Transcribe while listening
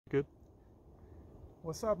Good.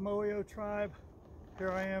 What's up, Moyo tribe?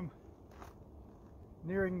 Here I am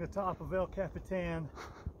nearing the top of El Capitan,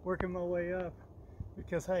 working my way up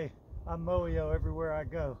because, hey, I'm Moyo everywhere I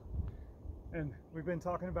go. And we've been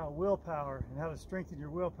talking about willpower and how to strengthen your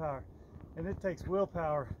willpower. And it takes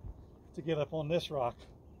willpower to get up on this rock.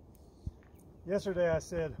 Yesterday I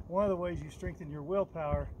said one of the ways you strengthen your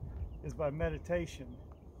willpower is by meditation.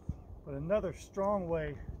 But another strong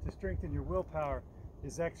way to strengthen your willpower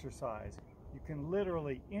is exercise. You can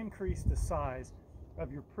literally increase the size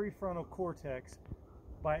of your prefrontal cortex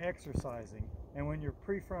by exercising. And when your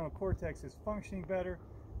prefrontal cortex is functioning better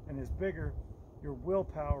and is bigger, your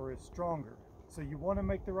willpower is stronger. So you want to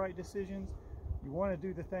make the right decisions. You want to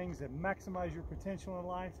do the things that maximize your potential in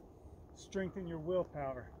life. Strengthen your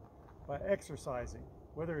willpower by exercising,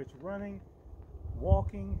 whether it's running,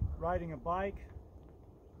 walking, riding a bike,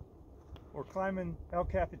 or climbing El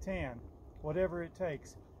Capitan. Whatever it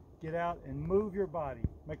takes, get out and move your body.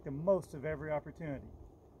 Make the most of every opportunity.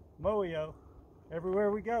 Moyo, everywhere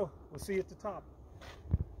we go, we'll see you at the top.